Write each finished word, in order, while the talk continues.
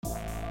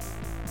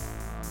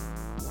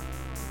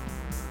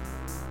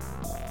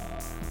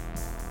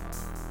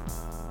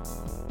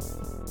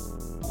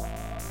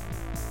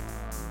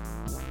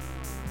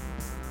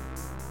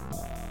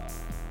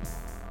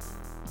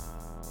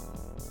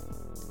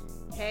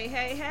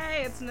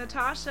Hey, it's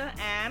Natasha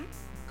and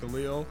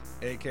Khalil,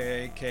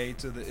 aka K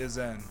to the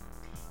Izen.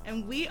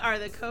 And we are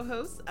the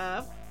co-hosts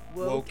of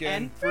Woke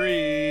and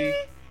Free.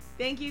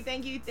 Thank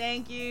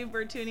you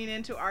for tuning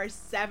in to our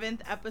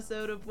 7th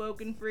episode of Woke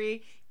and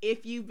Free.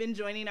 If you've been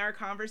joining our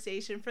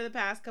conversation for the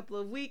past couple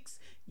of weeks,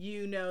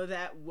 you know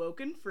that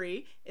Woke and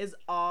Free is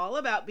all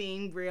about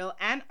being real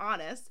and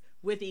honest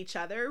with each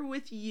other,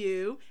 with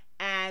you,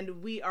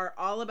 and we are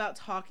all about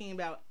talking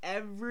about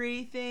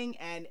everything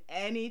and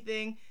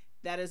anything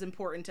that is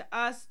important to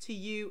us, to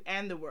you,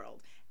 and the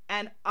world.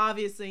 And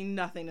obviously,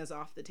 nothing is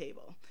off the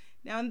table.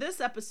 Now, in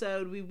this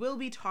episode, we will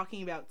be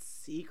talking about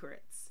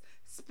secrets.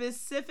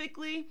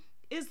 Specifically,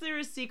 is there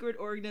a secret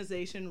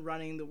organization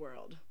running the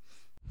world?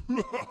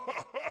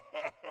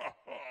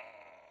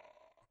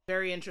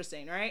 Very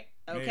interesting, right?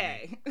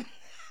 Okay.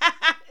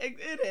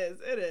 It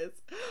is.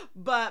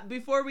 But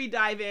before we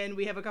dive in,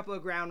 we have a couple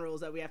of ground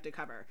rules that we have to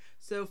cover.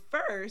 So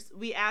first,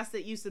 we ask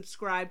that you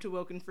subscribe to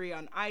Woke and Free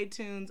on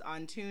iTunes,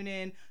 on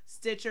TuneIn,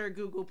 Stitcher,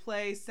 Google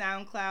Play,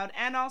 SoundCloud,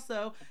 and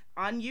also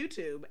on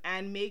YouTube.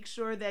 And make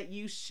sure that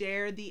you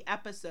share the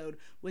episode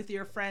with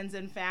your friends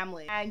and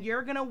family. And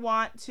you're going to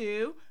want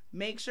to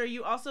make sure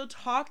you also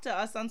talk to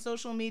us on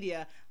social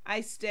media.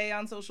 I stay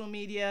on social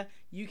media.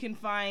 You can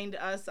find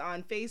us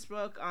on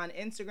Facebook, on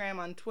Instagram,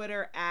 on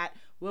Twitter at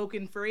Woke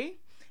and Free.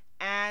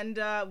 And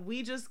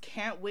we just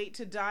can't wait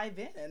to dive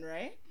in,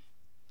 right?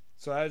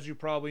 So as you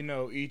probably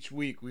know, each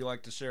week we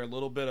like to share a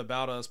little bit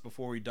about us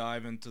before we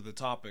dive into the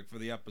topic for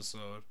the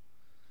episode.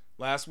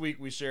 Last week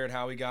we shared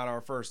how we got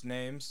our first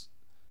names.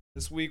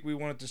 This week we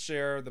wanted to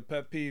share the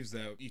pet peeves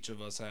that each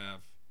of us have.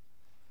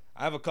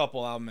 I have a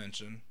couple I'll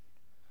mention.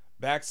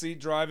 Backseat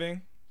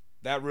driving,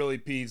 that really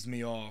peeves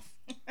me off.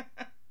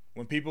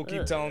 When people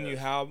keep telling you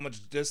how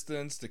much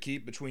distance to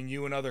keep between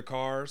you and other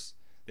cars,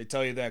 they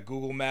tell you that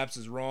Google Maps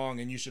is wrong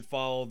and you should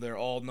follow their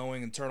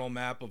all-knowing internal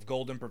map of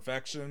golden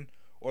perfection,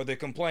 or they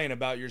complain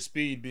about your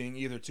speed being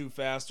either too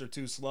fast or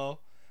too slow.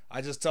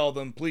 I just tell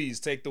them, please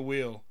take the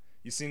wheel.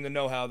 You seem to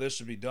know how this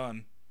should be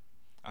done.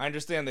 I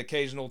understand the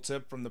occasional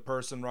tip from the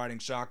person riding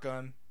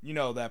shotgun. You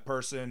know, that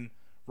person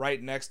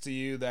right next to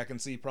you that can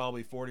see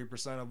probably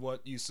 40% of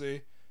what you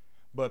see.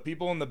 But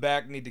people in the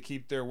back need to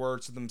keep their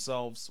words to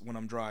themselves when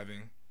I'm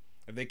driving.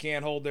 If they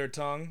can't hold their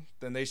tongue,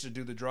 then they should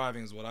do the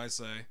driving is what I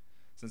say.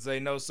 Since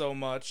they know so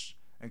much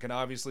and can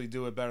obviously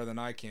do it better than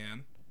I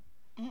can.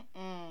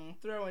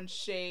 Throwing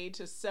shade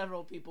to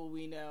several people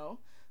we know.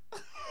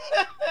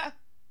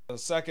 The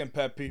second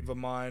pet peeve of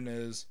mine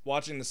is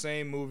watching the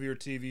same movie or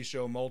TV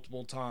show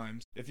multiple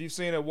times. If you've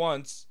seen it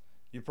once,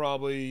 you've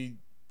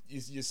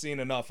seen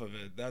enough of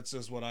it. That's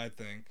just what I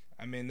think.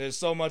 I mean, there's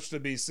so much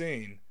to be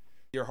seen.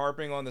 You're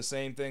harping on the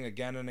same thing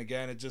again and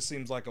again. It just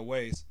seems like a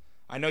waste.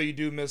 I know you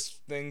do miss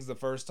things the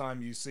first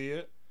time you see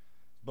it,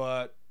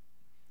 but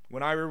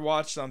when I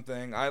rewatch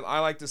something, I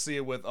like to see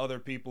it with other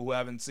people who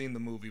haven't seen the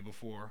movie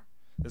before.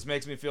 This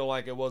makes me feel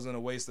like it wasn't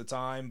a waste of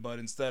time, but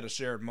instead a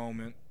shared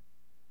moment.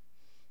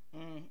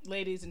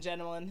 Ladies and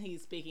gentlemen,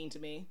 he's speaking to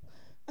me.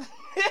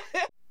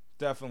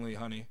 Definitely,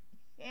 honey.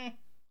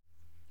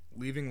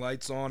 Leaving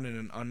lights on in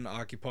an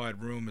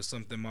unoccupied room is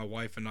something my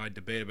wife and I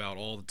debate about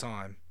all the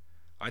time.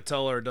 I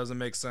tell her it doesn't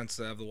make sense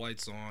to have the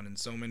lights on in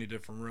so many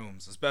different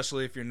rooms,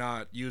 especially if you're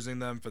not using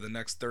them for the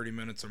next 30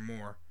 minutes or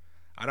more.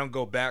 I don't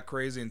go bat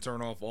crazy and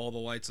turn off all the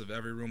lights of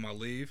every room I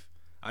leave.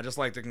 I just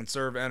like to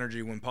conserve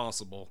energy when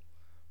possible.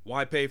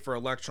 Why pay for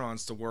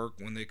electrons to work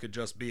when they could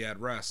just be at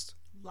rest?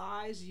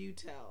 Lies you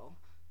tell.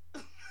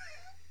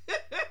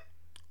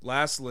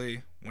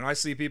 Lastly, when I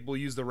see people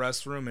use the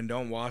restroom and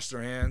don't wash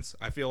their hands,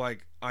 I feel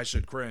like I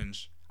should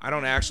cringe. I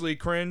don't actually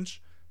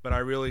cringe, but I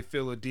really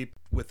feel it deep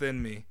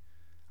within me.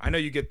 I know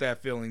you get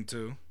that feeling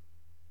too.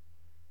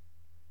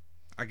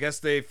 I guess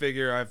they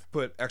figure I've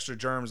put extra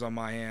germs on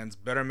my hands.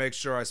 Better make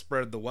sure I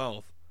spread the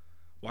wealth.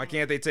 Why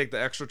can't they take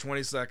the extra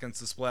 20 seconds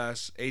to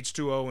splash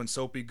H2O and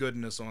soapy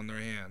goodness on their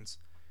hands?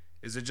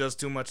 Is it just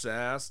too much to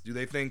ask? Do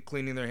they think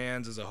cleaning their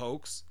hands is a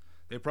hoax?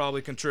 They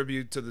probably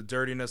contribute to the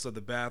dirtiness of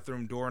the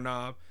bathroom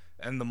doorknob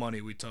and the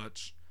money we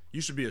touch.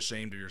 You should be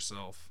ashamed of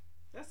yourself.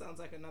 That sounds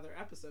like another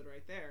episode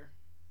right there.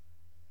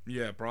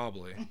 Yeah,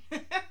 probably.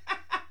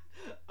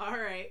 All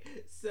right,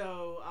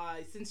 so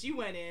since you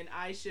went in,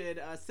 I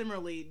should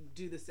similarly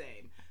do the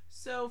same.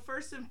 So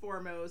first and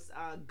foremost,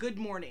 good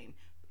morning.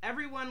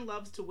 Everyone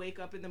loves to wake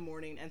up in the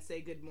morning and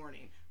say good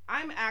morning.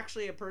 I'm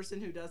actually a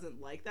person who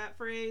doesn't like that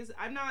phrase.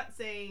 I'm not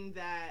saying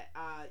that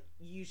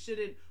you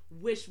shouldn't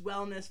wish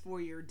wellness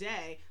for your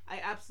day. I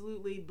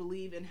absolutely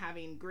believe in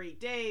having great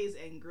days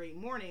and great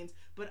mornings,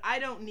 but I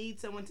don't need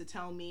someone to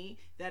tell me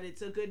that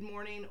it's a good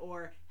morning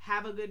or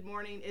have a good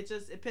morning. It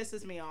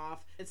pisses me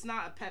off. It's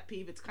not a pet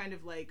peeve. It's kind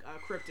of like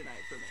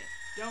kryptonite for me.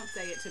 Don't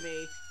say it to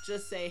me.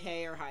 Just say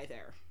hey or hi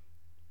there.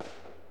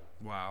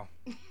 Wow.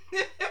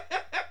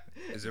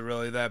 Is it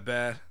really that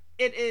bad?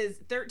 It is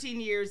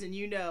 13 years, and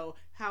you know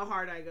how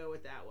hard I go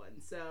with that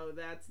one. So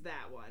that's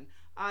that one.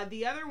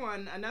 Another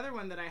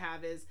one that I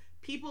have is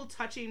people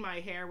touching my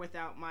hair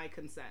without my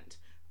consent.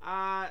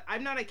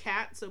 I'm not a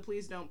cat, so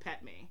please don't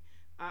pet me.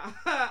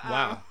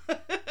 Wow.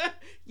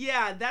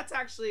 Yeah, that's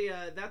actually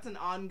that's an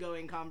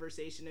ongoing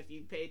conversation if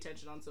you pay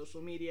attention on social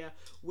media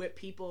with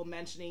people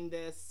mentioning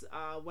this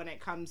when it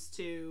comes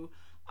to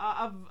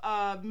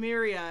a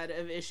myriad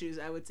of issues,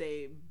 I would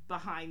say,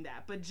 behind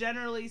that. But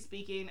generally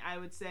speaking, I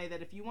would say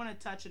that if you want to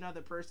touch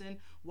another person,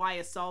 why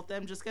assault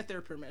them? Just get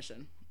their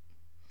permission.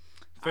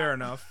 Fair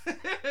enough.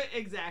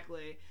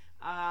 Exactly.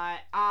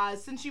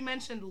 Since you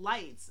mentioned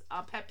lights,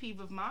 a pet peeve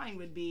of mine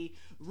would be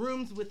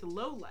rooms with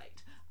low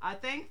light.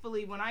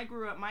 Thankfully, when I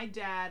grew up, my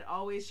dad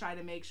always tried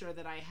to make sure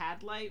that I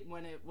had light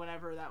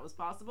whenever that was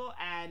possible,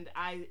 and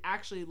I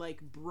actually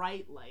like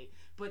bright light.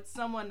 But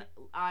someone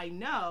I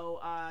know,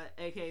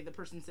 aka the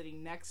person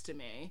sitting next to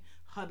me,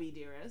 hubby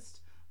dearest,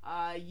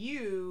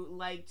 you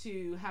like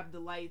to have the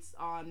lights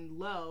on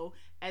low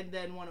and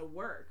then want to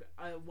work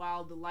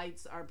while the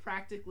lights are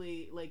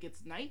practically like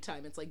it's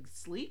nighttime. It's like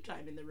sleep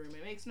time in the room.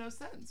 It makes no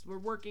sense. We're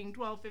working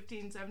 12,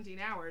 15, 17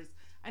 hours.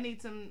 I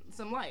need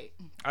some light.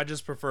 I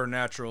just prefer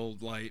natural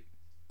light.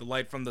 The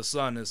light from the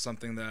sun is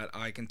something that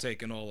I can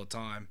take in all the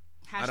time.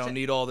 I don't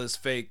need all this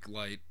fake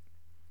light.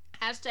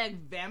 Hashtag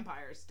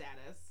vampire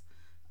status.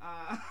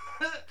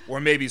 Or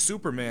maybe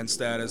Superman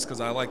status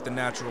because I like the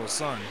natural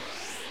sun.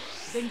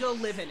 Then go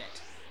live in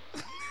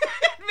it.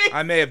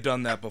 I may have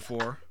done that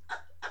before.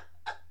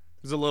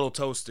 It was a little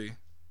toasty.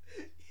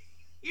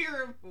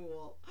 You're a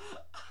fool.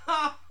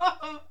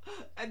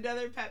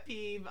 Another pet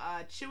peeve,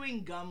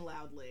 chewing gum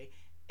loudly.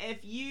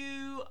 If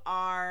you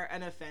are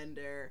an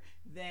offender,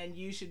 then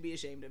you should be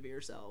ashamed of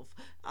yourself.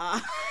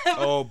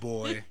 Oh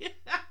boy.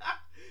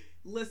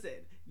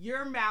 Listen,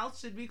 your mouth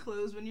should be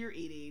closed when you're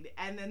eating.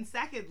 And then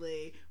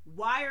secondly,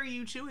 why are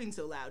you chewing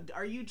so loud?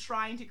 Are you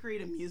trying to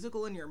create a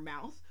musical in your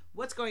mouth?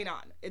 What's going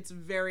on? It's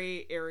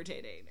very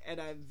irritating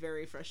and I'm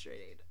very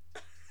frustrated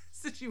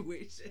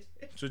situation.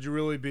 Should you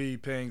really be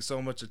paying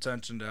so much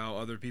attention to how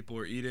other people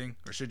are eating?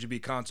 Or should you be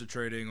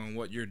concentrating on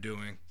what you're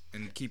doing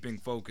and keeping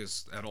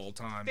focused at all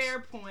times? Fair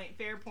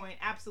point.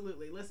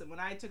 Absolutely. Listen, when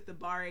I took the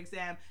bar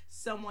exam,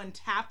 someone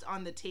tapped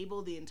on the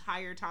table the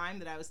entire time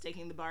that I was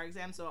taking the bar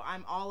exam. So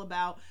I'm all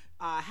about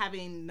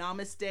having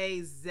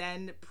namaste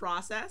zen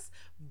process.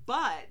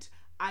 But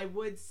I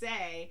would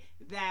say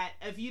that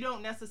if you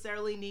don't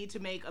necessarily need to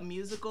make a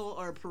musical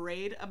or a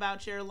parade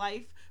about your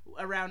life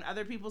around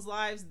other people's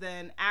lives,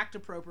 then act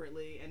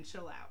appropriately and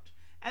chill out.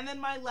 And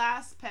then my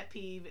last pet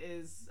peeve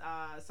is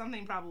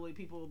something probably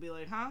people will be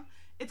like, huh?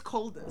 It's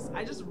coldness.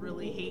 I just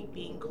really hate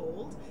being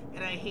cold,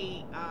 and I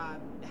hate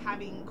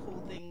having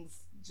cold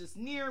things just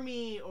near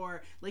me,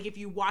 or like if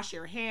you wash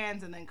your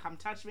hands and then come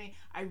touch me.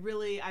 I've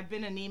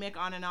been anemic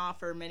on and off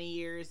for many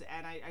years,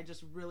 and I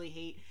just really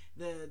hate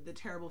the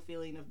terrible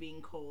feeling of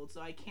being cold.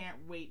 So I can't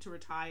wait to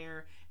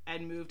retire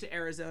and move to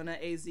Arizona.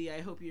 AZ, I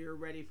hope you're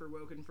ready for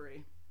Woken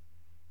Free.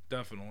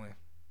 Definitely.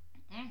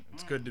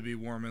 It's good to be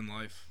warm in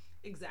life.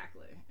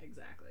 Exactly.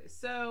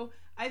 So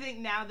I think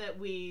now that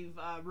we've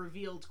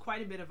revealed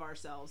quite a bit of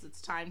ourselves,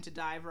 it's time to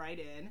dive right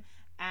in.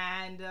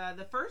 And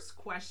the first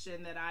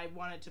question that I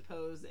wanted to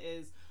pose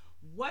is,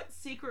 what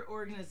secret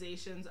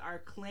organizations are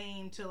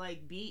claimed to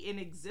like be in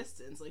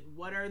existence? Like,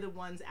 what are the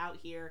ones out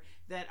here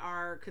that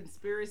our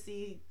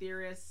conspiracy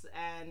theorists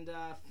and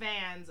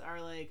fans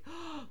are like,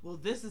 oh, well,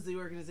 this is the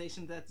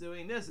organization that's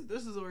doing this.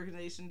 This is the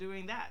organization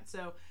doing that.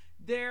 So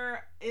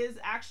there is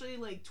actually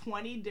like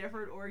 20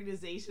 different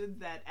organizations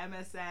that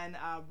MSN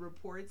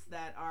reports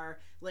that are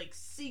like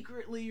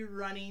secretly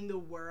running the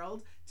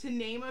world. To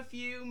name a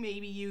few,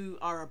 maybe you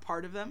are a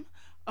part of them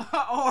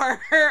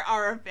or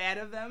are a fan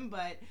of them,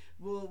 but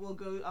we'll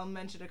go. I'll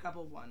mention a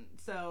couple of ones.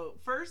 So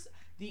first,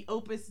 the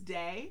Opus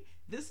Dei.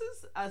 This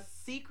is a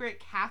secret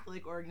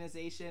Catholic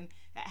organization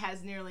that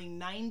has nearly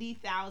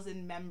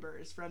 90,000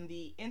 members from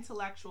the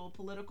intellectual,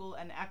 political,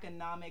 and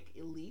economic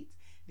elite.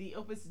 The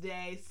Opus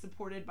Dei,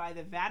 supported by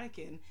the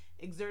Vatican,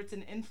 exerts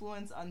an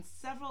influence on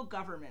several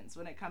governments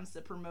when it comes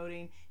to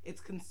promoting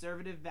its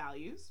conservative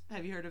values.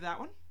 Have you heard of that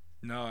one?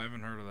 No, I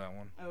haven't heard of that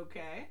one.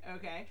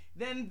 Okay.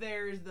 Then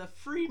there's the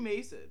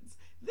Freemasons.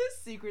 This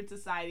secret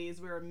society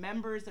is where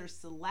members are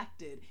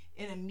selected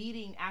in a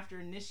meeting after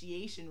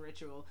initiation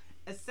ritual,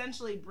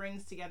 essentially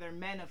brings together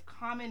men of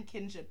common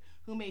kinship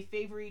who may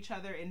favor each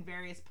other in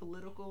various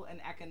political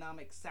and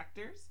economic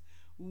sectors.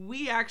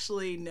 We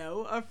actually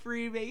know a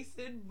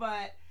Freemason,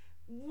 but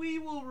we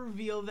will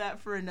reveal that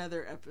for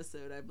another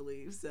episode, I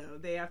believe. So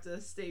they have to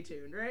stay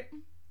tuned, right?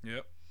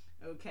 Yep.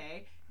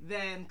 Okay.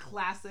 Then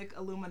classic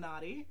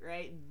Illuminati,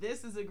 right?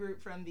 This is a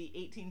group from the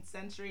 18th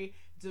century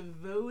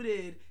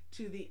devoted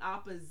to the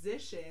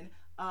opposition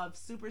of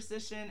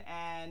superstition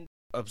and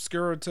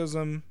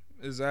obscurantism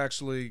is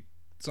actually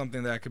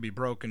something that could be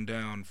broken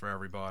down for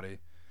everybody.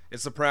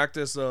 It's the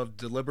practice of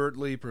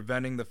deliberately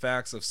preventing the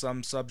facts of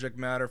some subject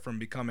matter from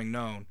becoming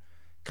known.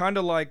 Kind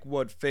of like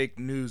what fake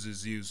news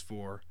is used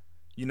for.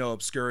 You know,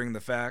 obscuring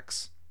the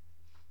facts.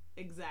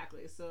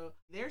 Exactly. So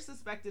they're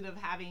suspected of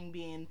having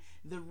been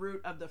the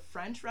root of the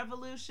French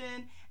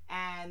Revolution,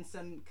 and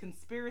some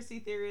conspiracy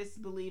theorists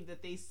believe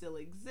that they still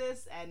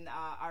exist and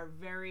are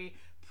very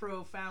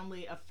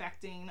profoundly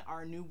affecting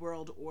our new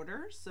world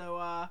order. So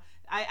I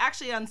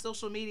actually, on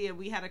social media,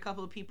 we had a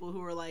couple of people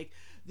who were like,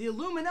 the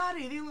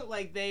Illuminati,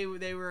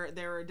 they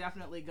were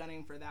definitely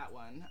gunning for that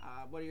one.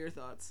 What are your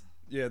thoughts?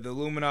 Yeah, the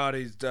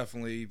Illuminati is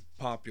definitely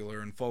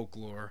popular in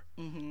folklore.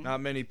 Mm-hmm. Not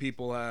many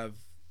people have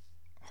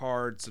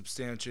hard,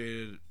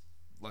 substantiated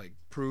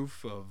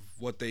proof of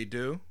what they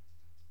do,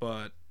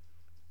 but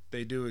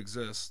they do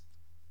exist.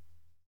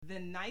 The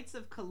Knights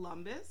of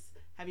Columbus.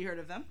 Have you heard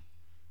of them?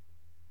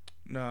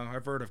 No,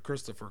 I've heard of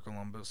Christopher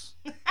Columbus.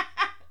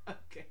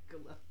 Okay,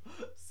 Columbus.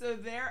 So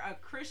they're a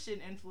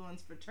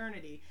Christian-influenced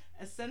fraternity,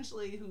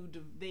 essentially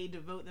they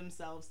devote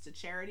themselves to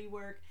charity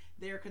work.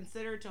 They are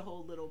considered to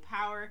hold little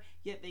power,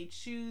 yet they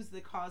choose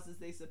the causes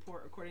they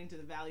support according to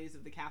the values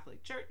of the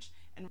Catholic Church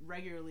and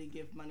regularly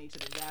give money to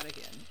the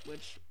Vatican,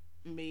 which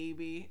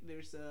maybe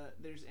there's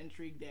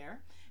intrigue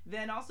there.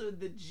 Then also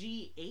the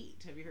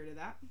G8. Have you heard of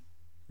that?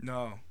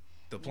 No.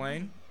 The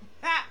plane?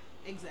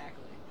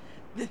 Exactly.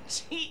 The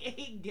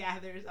G8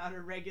 gathers on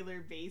a regular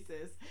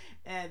basis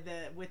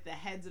with the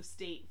heads of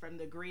state from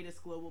the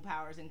greatest global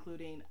powers,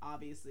 including,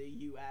 obviously,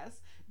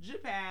 U.S.,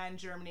 Japan,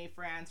 Germany,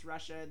 France,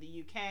 Russia,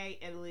 the UK,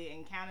 Italy,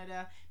 and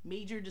Canada.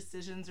 Major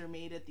decisions are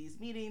made at these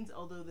meetings,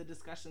 although the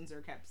discussions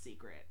are kept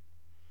secret.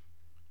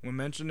 When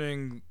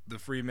mentioning the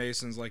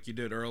Freemasons like you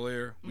did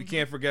earlier, we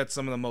can't forget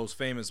some of the most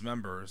famous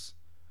members.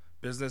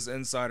 Business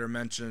Insider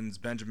mentions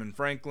Benjamin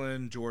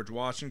Franklin, George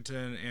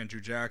Washington, Andrew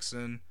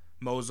Jackson,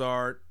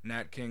 Mozart,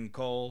 Nat King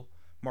Cole,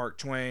 Mark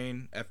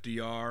Twain,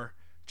 FDR,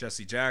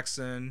 Jesse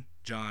Jackson,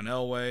 John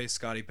Elway,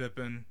 Scottie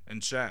Pippen,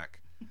 and Shaq.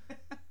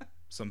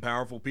 Some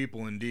powerful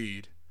people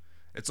indeed.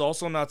 It's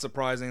also not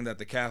surprising that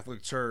the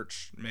Catholic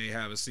Church may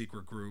have a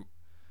secret group,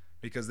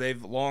 because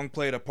they've long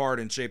played a part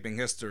in shaping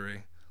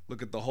history.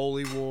 Look at the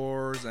Holy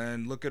Wars,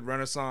 and look at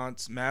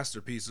Renaissance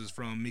masterpieces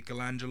from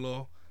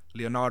Michelangelo,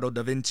 Leonardo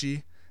da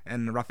Vinci,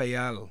 and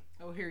Raphael.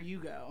 Oh, here you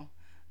go.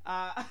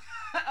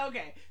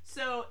 Okay,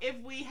 so if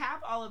we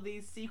have all of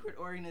these secret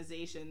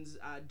organizations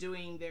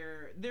doing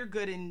their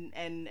good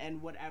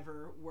and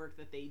whatever work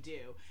that they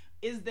do,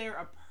 is there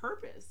a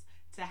purpose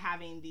to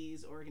having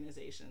these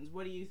organizations?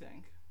 What do you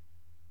think?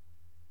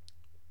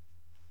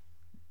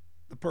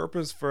 The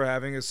purpose for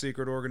having a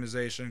secret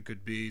organization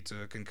could be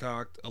to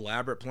concoct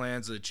elaborate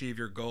plans to achieve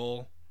your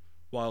goal,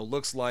 while it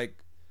looks like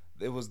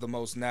it was the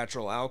most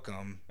natural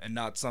outcome and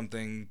not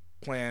something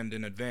planned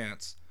in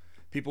advance.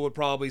 People would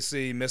probably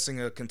see missing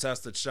a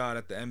contested shot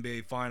at the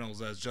NBA Finals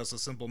as just a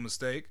simple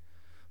mistake,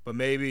 but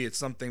maybe it's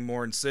something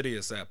more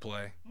insidious at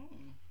play.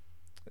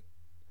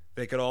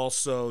 They could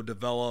also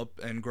develop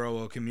and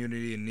grow a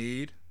community in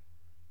need.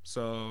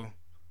 So,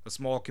 a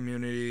small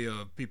community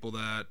of people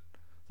that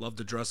love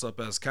to dress up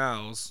as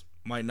cows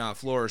might not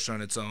flourish on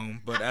its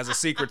own, but as a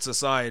secret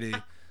society,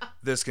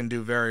 this can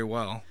do very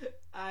well.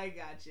 I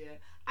gotcha.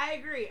 I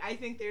agree. I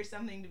think there's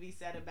something to be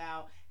said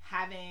about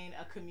having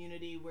a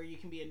community where you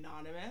can be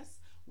anonymous,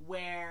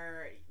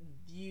 where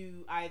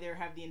you either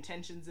have the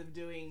intentions of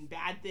doing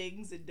bad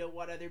things and don't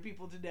want other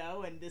people to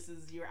know, and this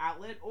is your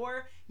outlet,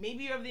 or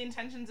maybe you have the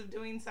intentions of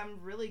doing some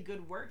really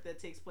good work that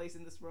takes place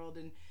in this world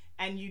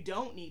and you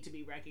don't need to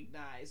be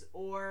recognized.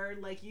 Or,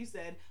 like you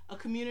said, a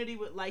community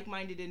with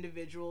like-minded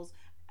individuals.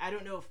 I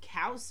don't know if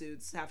cow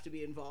suits have to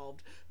be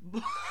involved,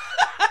 but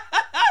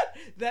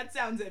that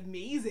sounds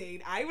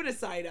amazing. I would have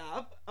signed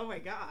up. Oh my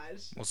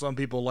gosh. Well, some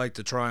people like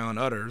to try on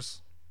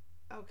udders.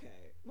 Okay.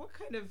 What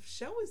kind of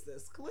show is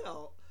this,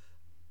 Khalil?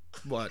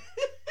 What?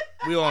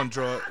 We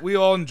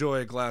all enjoy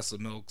a glass of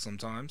milk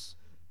sometimes.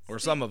 Or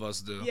some of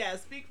us do. Yeah,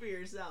 speak for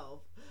yourself.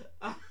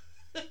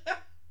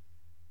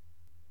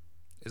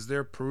 Is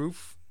there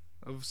proof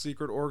of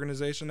secret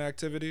organization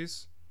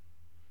activities?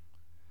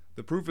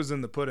 The proof is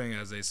in the pudding,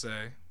 as they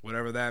say,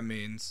 whatever that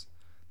means.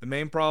 The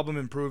main problem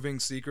in proving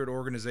secret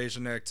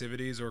organization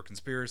activities or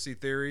conspiracy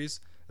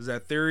theories is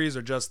that theories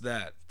are just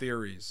that,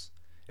 theories.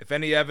 If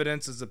any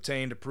evidence is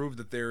obtained to prove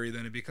the theory,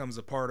 then it becomes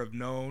a part of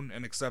known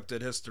and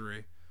accepted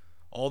history.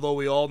 Although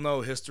we all know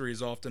history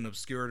is often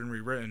obscured and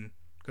rewritten,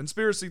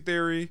 conspiracy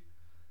theory,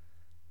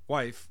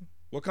 wife,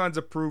 what kinds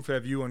of proof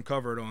have you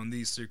uncovered on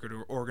these secret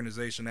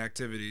organization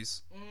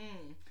activities?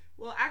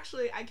 Well,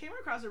 actually, I came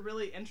across a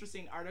really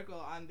interesting article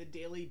on the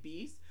Daily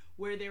Beast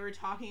where they were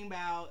talking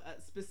about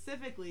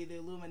specifically the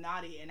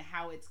Illuminati and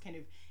how it's kind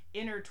of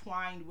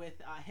intertwined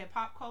with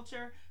hip-hop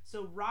culture.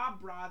 So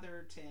Rob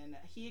Brotherton,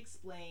 he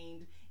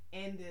explained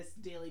in this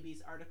Daily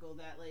Beast article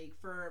that, like,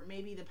 for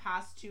maybe the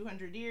past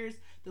 200 years,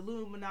 the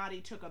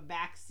Illuminati took a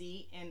back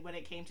seat in when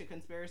it came to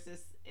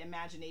conspiracist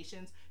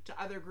imaginations to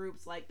other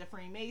groups like the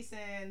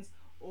Freemasons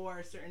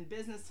or certain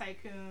business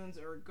tycoons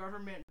or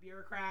government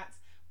bureaucrats.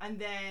 And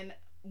then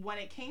when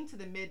it came to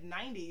the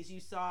mid-90s, you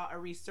saw a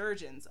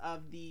resurgence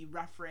of the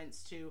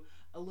reference to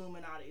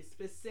Illuminati.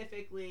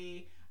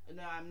 Specifically,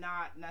 no, I'm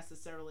not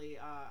necessarily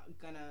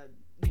gonna,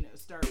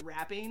 start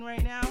rapping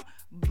right now,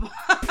 but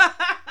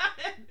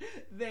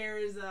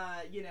There's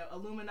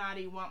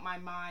Illuminati want my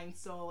mind,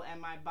 soul, and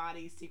my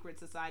body. Secret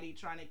society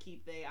trying to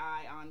keep their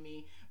eye on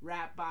me.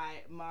 Rap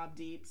by Mobb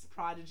Deep's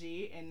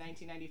Prodigy in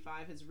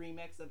 1995. His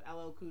remix of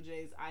LL Cool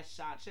J's "I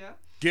Shot Ya."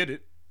 Get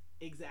it?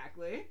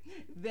 Exactly.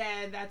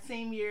 Then that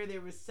same year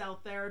there was "Cell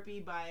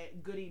Therapy" by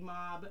Goody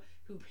Mob,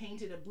 who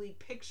painted a bleak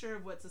picture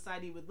of what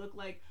society would look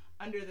like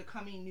under the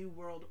coming New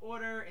World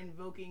Order,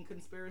 invoking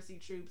conspiracy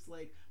troops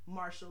like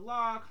martial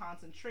law,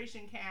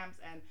 concentration camps,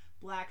 and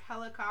black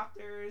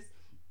helicopters.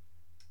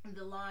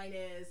 The line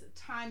is,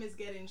 "Time is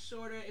getting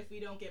shorter. If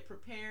we don't get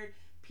prepared,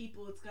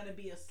 people, it's going to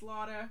be a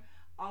slaughter."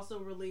 Also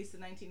released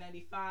in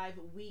 1995,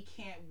 "We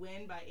Can't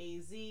Win" by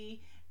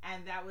AZ.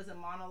 And that was a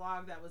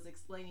monologue that was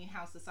explaining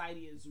how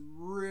society is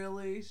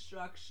really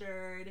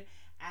structured.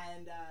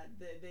 And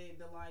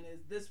the line is,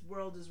 "This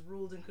world is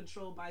ruled and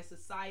controlled by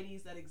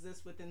societies that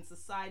exist within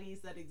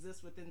societies that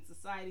exist within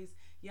societies."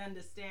 You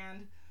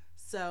understand?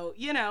 So,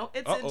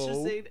 it's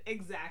interesting.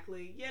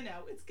 Exactly.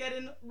 It's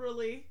getting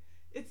really,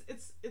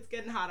 it's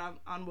getting hot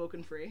on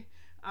Woken Free.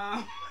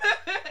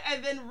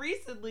 And then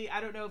recently,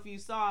 I don't know if you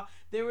saw,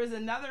 there was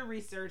another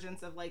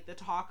resurgence of like the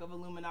talk of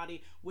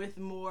Illuminati with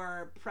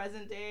more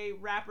present day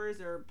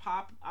rappers or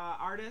pop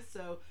artists.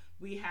 So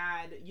we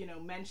had,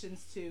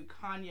 mentions to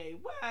Kanye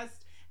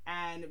West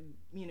and,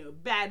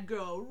 bad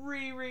girl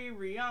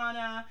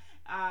Rihanna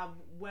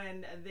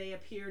when they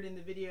appeared in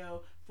the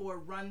video for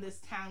 "Run This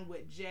Town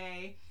with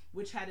Jay,"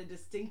 which had a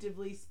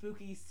distinctively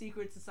spooky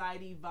secret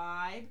society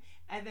vibe.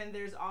 And then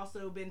there's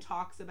also been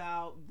talks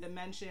about the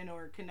mention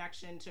or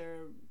connection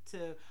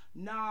to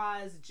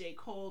Nas, J.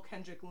 Cole,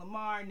 Kendrick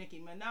Lamar, Nicki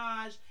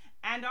Minaj,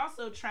 and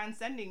also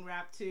transcending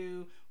rap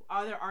to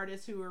other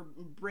artists who are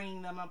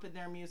bringing them up in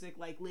their music,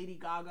 like Lady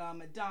Gaga,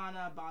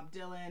 Madonna, Bob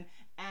Dylan,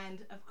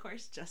 and of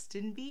course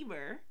Justin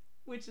Bieber,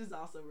 which is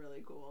also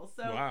really cool.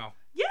 So wow.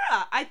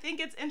 Yeah, I think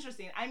it's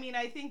interesting. I mean,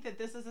 I think that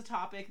this is a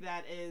topic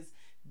that is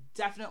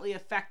definitely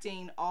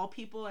affecting all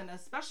people, and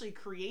especially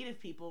creative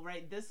people,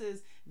 right? This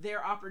is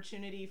their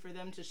opportunity for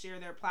them to share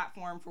their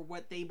platform for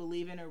what they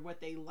believe in or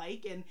what they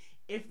like. And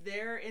if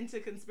they're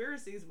into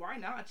conspiracies, why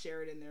not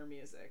share it in their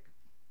music?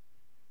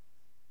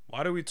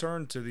 Why do we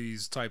turn to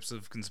these types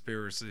of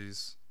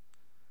conspiracies?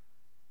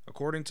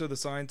 According to the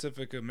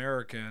Scientific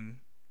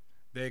American,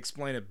 they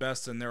explain it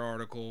best in their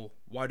article,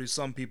 "Why Do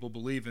Some People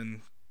Believe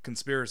in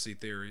Conspiracy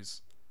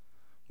Theories?"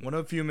 One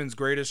of humans'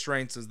 greatest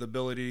strengths is the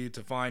ability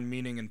to find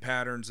meaning and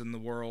patterns in the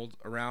world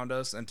around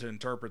us and to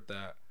interpret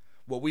that.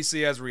 What we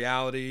see as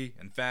reality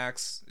and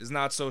facts is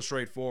not so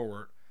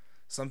straightforward.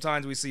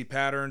 Sometimes we see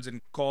patterns and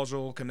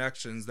causal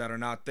connections that are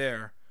not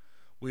there.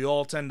 We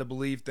all tend to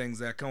believe things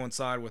that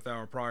coincide with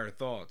our prior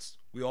thoughts.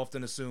 We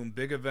often assume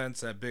big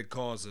events have big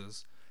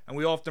causes, and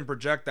we often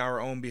project our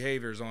own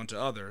behaviors onto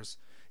others.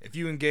 If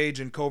you engage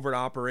in covert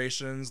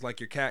operations like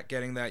your cat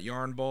getting that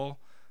yarn ball,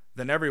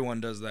 then everyone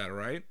does that,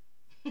 right?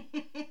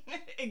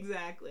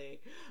 Exactly.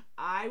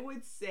 I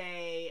would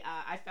say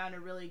I found a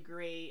really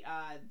great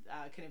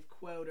kind of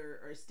quote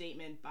or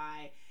statement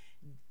by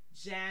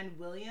Jan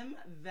William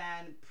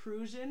Van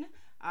Pruisen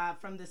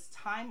from this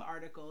Time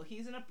article.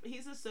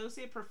 He's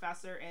associate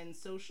professor in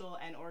social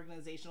and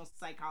organizational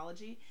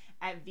psychology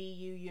at VU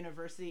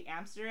University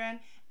Amsterdam,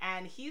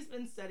 and he's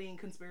been studying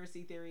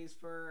conspiracy theories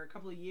for a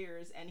couple of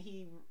years. And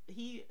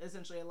he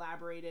essentially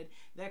elaborated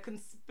that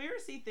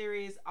conspiracy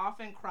theories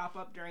often crop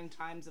up during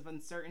times of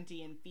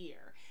uncertainty and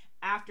fear,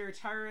 after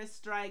terrorist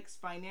strikes,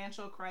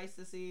 financial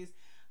crises,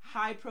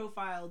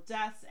 high-profile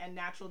deaths, and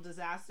natural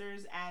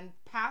disasters. And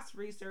past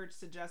research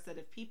suggests that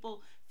if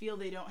people feel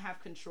they don't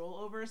have control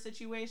over a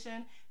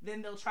situation,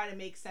 then they'll try to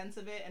make sense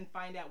of it and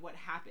find out what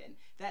happened.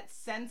 That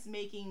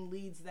sense-making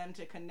leads them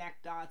to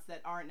connect dots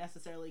that aren't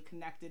necessarily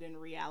connected in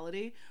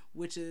reality,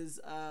 which is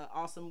an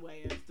awesome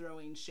way of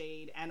throwing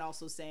shade and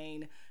also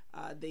saying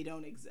they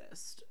don't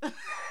exist.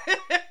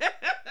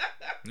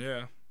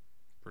 Yeah,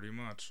 pretty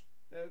much.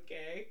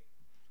 Okay.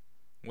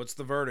 What's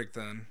the verdict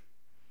then?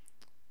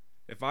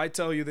 If I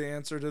tell you the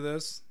answer to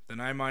this,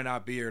 then I might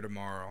not be here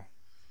tomorrow.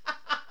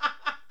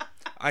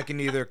 I can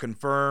neither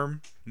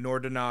confirm nor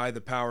deny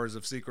the powers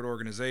of secret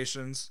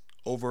organizations.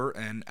 Over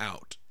and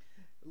out.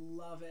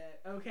 Love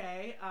it.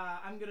 Okay.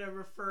 I'm going to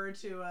refer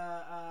to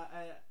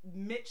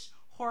Mitch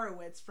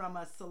Horowitz from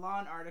a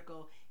Salon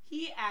article.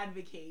 He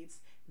advocates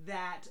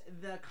that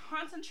the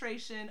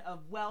concentration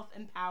of wealth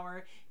and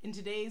power in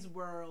today's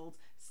world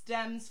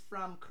stems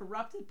from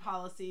corrupted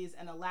policies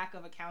and a lack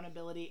of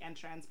accountability and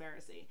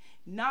transparency,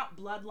 not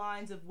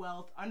bloodlines of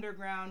wealth,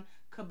 underground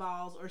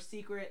cabals, or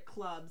secret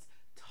clubs,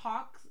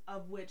 talk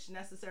of which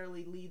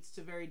necessarily leads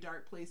to very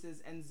dark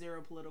places and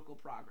zero political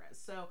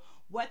progress. So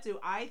what do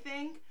I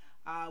think?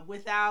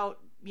 Without,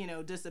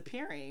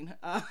 disappearing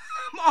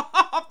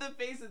off the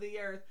face of the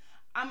earth,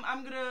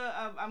 I'm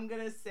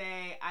gonna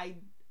say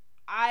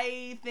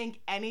I think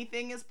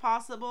anything is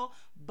possible,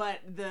 but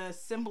the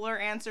simpler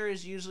answer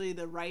is usually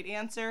the right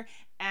answer.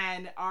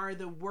 And are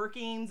the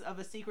workings of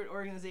a secret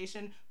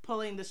organization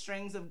pulling the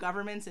strings of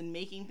governments and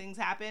making things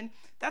happen?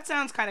 That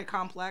sounds kind of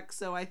complex,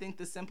 so I think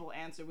the simple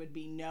answer would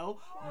be no.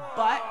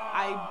 But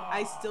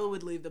I still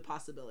would leave the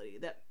possibility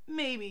that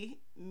maybe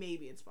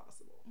it's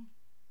possible.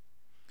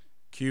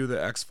 Cue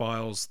the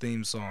X-Files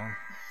theme song.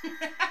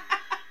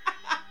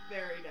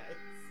 Very nice.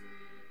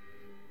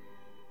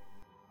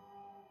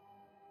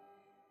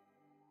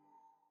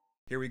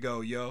 Here we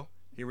go, yo.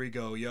 Here we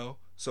go, yo.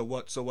 So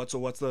what's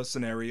the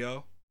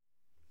scenario?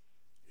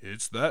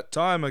 It's that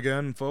time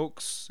again,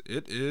 folks.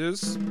 It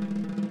is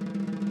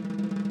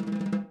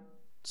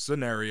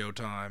scenario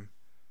time.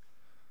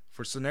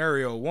 For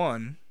scenario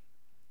 1,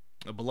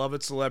 a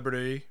beloved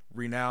celebrity,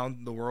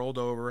 renowned the world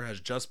over,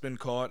 has just been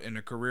caught in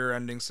a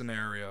career-ending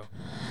scenario.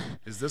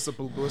 Is this a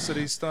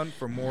publicity stunt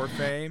for more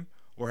fame,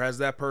 or has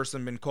that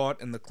person been caught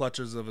in the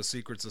clutches of a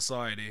secret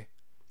society?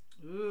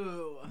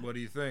 Ooh. What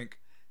do you think?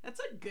 That's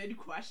a good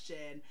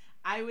question.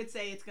 I would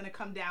say it's going to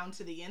come down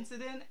to the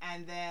incident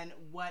and then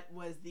what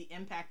was the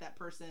impact that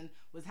person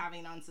was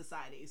having on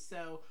society.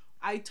 So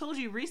I told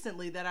you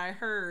recently that I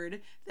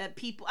heard that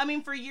people, I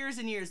mean, for years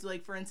and years,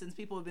 like for instance,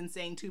 people have been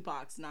saying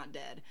Tupac's not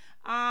dead.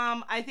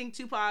 I think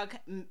Tupac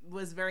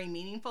was very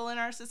meaningful in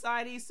our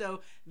society.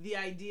 So the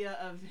idea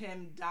of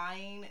him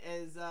dying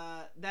is,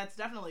 that's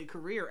definitely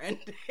career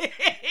ending.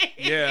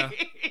 Yeah.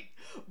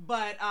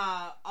 But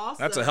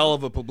also, that's a hell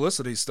of a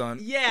publicity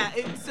stunt. Yeah.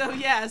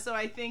 So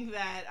I think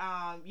that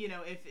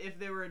if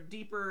there were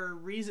deeper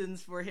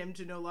reasons for him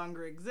to no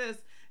longer exist,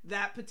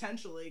 that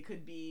potentially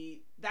could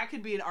be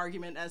an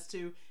argument as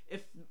to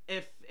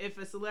if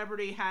a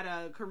celebrity had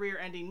a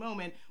career-ending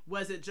moment,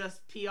 was it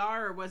just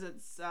PR or was it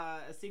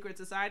a secret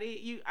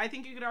society? I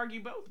think you could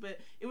argue both, but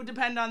it would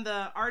depend on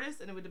the artist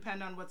and it would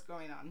depend on what's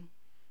going on.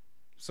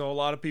 So a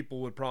lot of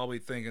people would probably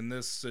think in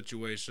this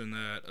situation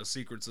that a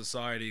secret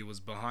society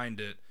was behind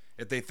it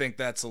if they think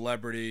that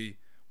celebrity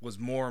was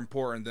more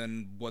important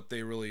than what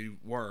they really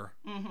were.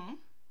 Mm-hmm.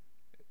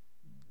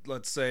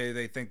 Let's say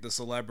they think the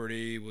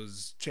celebrity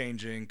was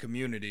changing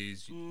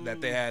communities,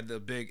 that they had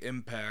a big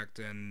impact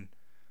and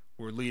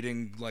were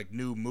leading like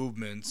new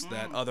movements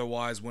that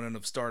otherwise wouldn't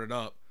have started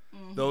up.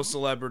 Mm-hmm. Those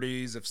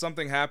celebrities, if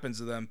something happens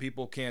to them,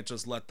 people can't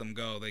just let them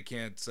go. They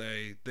can't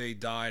say they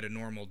died a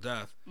normal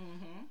death.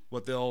 Mm-hmm.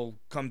 What they'll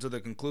come to the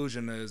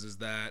conclusion is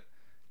that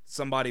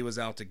somebody was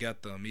out to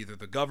get them, either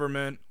the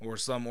government or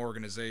some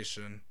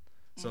organization.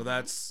 So mm-hmm.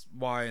 that's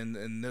why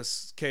in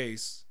this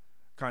case,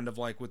 kind of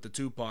like with the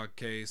Tupac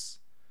case,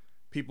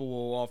 people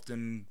will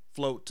often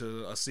float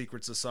to a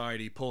secret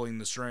society pulling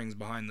the strings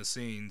behind the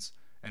scenes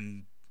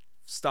and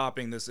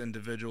stopping this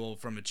individual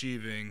from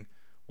achieving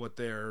what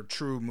their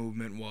true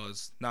movement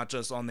was, not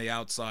just on the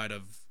outside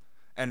of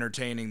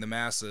entertaining the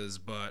masses,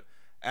 but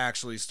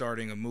actually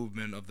starting a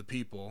movement of the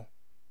people.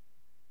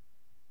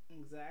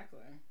 Exactly.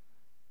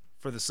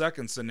 For the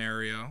second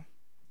scenario,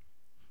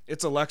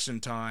 it's election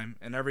time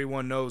and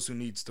everyone knows who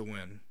needs to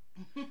win.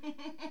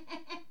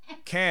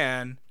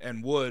 Can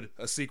and would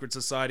a secret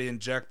society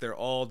inject their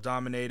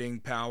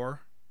all-dominating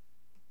power?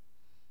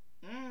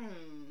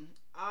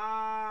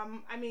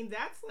 I mean,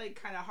 that's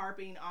like kind of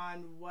harping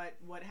on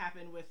what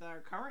happened with our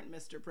current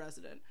Mr.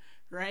 President,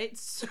 right?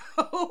 So,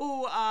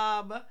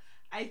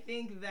 I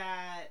think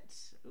that,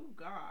 oh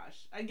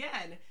gosh,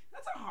 again,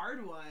 that's a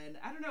hard one.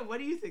 I don't know. What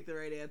do you think the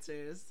right answer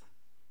is?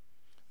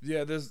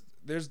 Yeah,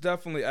 there's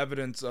definitely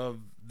evidence of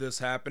this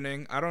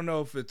happening. I don't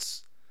know if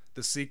it's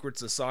the secret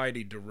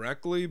society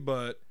directly,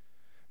 but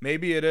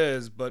maybe it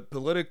is. But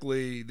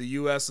politically, the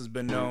U.S. has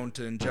been known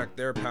to inject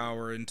their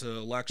power into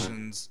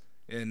elections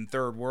in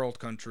third world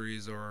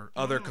countries or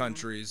other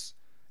countries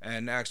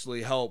and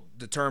actually help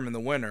determine the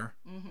winner.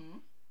 Mm-hmm.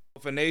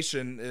 If a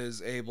nation is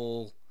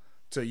able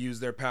to use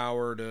their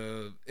power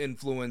to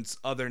influence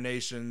other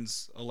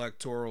nations'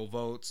 electoral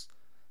votes,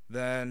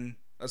 then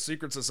a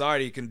secret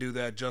society can do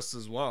that just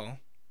as well.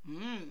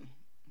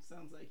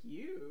 Sounds like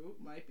you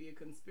might be a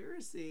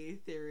conspiracy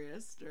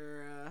theorist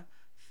or a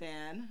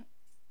fan.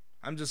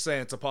 I'm just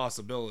saying it's a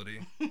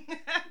possibility.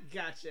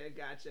 Gotcha.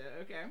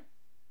 Okay.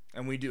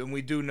 And we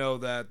do know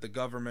that the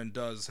government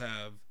does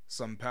have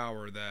some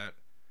power that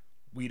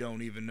we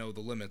don't even know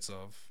the limits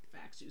of.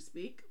 Facts you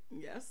speak.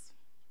 Yes.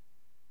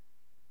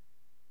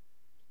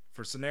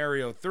 For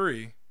scenario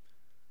 3,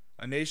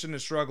 a nation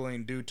is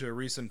struggling due to a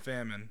recent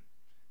famine.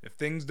 If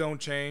things don't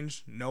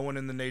change, no one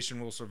in the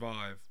nation will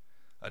survive.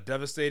 A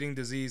devastating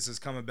disease has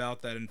come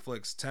about that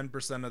inflicts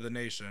 10% of the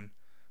nation.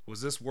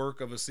 Was this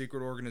work of a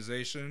secret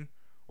organization,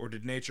 or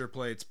did nature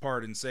play its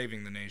part in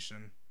saving the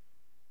nation?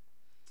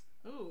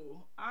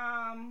 Ooh,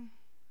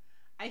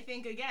 I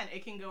think again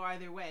it can go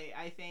either way.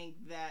 I think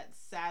that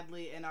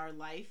sadly in our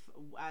life,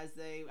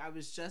 I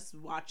was just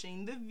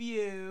watching The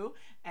View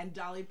and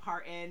Dolly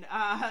Parton,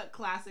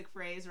 classic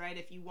phrase, right?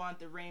 If you want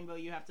the rainbow,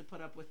 you have to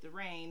put up with the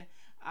rain.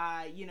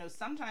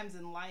 Sometimes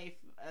in life,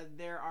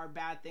 there are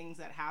bad things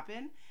that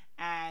happen,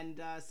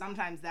 and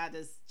sometimes that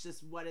is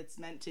just what it's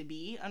meant to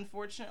be,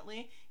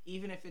 unfortunately,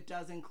 even if it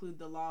does include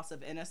the loss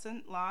of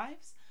innocent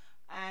lives.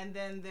 And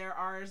then there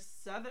are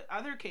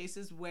other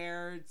cases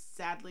where,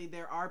 sadly,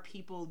 there are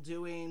people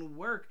doing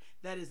work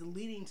that is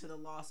leading to the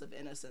loss of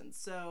innocence.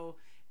 So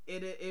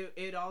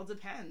it all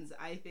depends.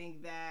 I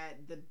think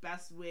that the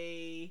best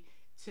way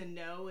to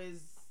know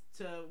is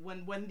to,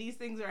 when these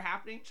things are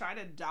happening, try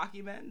to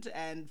document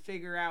and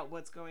figure out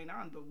what's going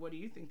on. But what do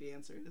you think the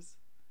answer is?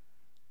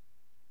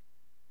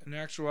 In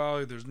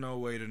actuality, there's no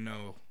way to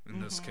know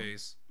in this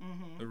case.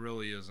 There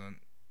really isn't.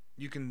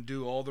 You can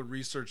do all the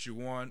research you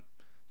want,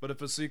 but if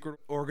a secret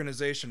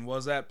organization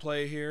was at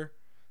play here,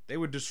 they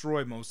would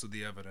destroy most of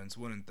the evidence,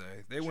 wouldn't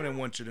they? They wouldn't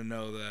want you to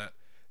know that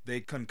they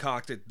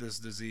concocted this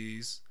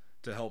disease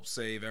to help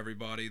save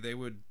everybody. They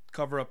would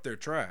cover up their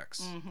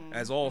tracks,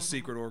 as all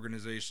secret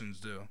organizations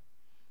do.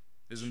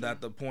 Isn't that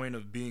the point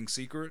of being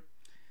secret?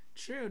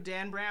 True.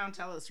 Dan Brown,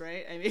 tell us,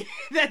 right? I mean,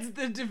 that's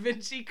the Da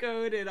Vinci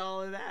Code and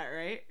all of that,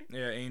 right?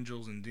 Yeah,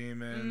 Angels and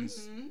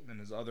Demons and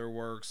his other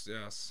works,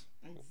 yes.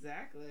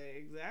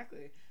 Exactly.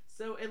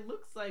 So it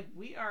looks like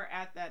we are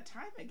at that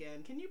time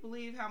again. Can you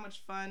believe how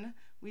much fun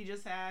we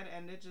just had,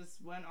 and it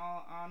just went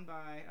all on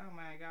by? Oh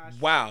my gosh.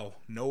 Wow.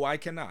 No, I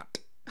cannot.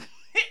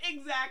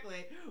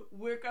 Exactly.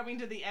 We're coming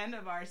to the end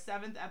of our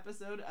 7th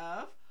episode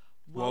of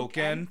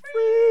Woken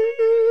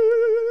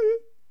Free.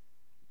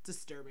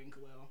 Disturbing,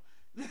 Khalil.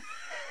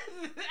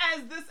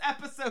 As this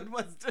episode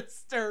was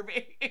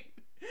disturbing.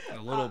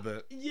 A little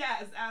bit.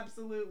 Yes,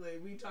 absolutely.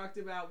 We talked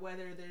about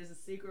whether there's a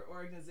secret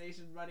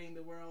organization running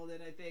the world,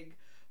 and I think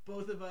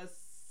both of us,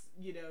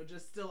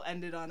 just still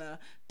ended on a ...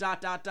 to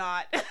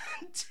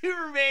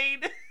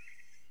remain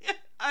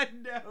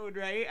unknown,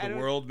 right? The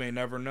world may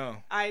never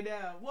know. I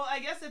know. Well, I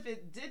guess if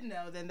it did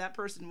know, then that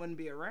person wouldn't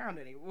be around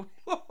anymore.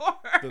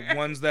 The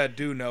ones that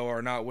do know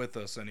are not with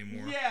us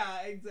anymore.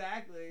 Yeah,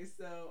 exactly.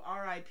 So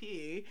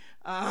R.I.P.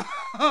 And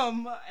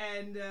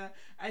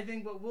I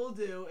think what we'll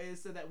do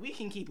is, so that we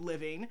can keep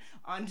living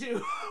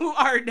onto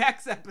our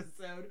next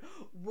episode,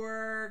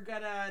 we're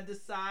gonna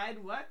decide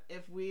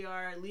if we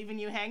are leaving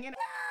you hanging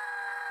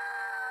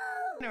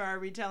or are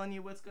we telling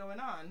you what's going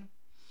on.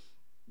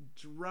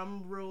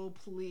 Drum roll,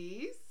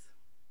 please.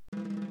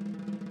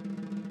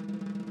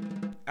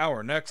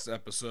 Our next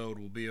episode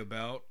will be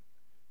about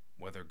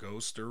whether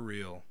ghosts are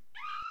real.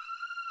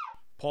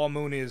 Paul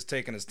Mooney has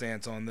taken a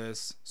stance on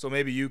this, so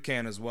maybe you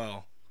can as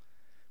well.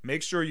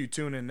 Make sure you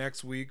tune in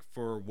next week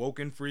for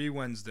Woken Free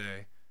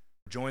Wednesday.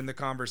 Join the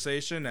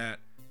conversation at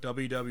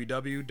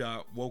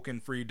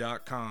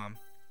www.wokenfree.com.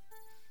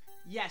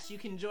 Yes, you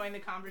can join the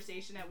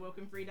conversation at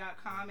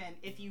wokenfree.com, and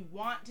if you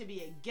want to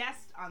be a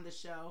guest on the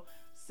show,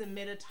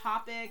 submit a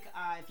topic.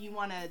 If you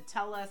want to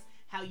tell us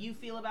how you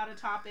feel about a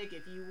topic,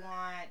 if you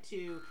want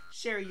to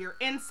share your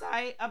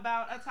insight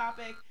about a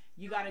topic,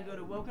 you got to go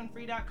to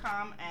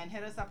wokenfree.com and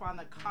hit us up on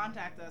the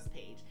Contact Us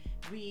page.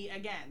 We,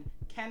 again,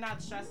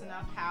 cannot stress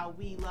enough how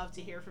we love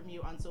to hear from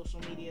you on social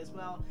media as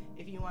well.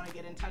 If you want to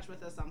get in touch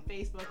with us on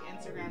Facebook,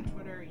 Instagram,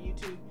 Twitter,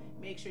 YouTube,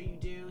 make sure you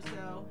do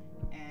so.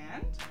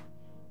 And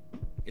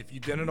if you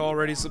didn't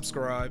already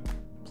subscribe,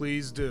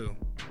 please do.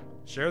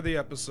 Share the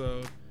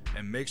episode,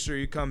 and make sure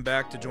you come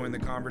back to join the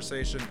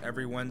conversation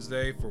every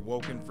Wednesday for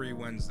Woken Free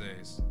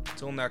Wednesdays.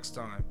 Till next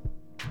time.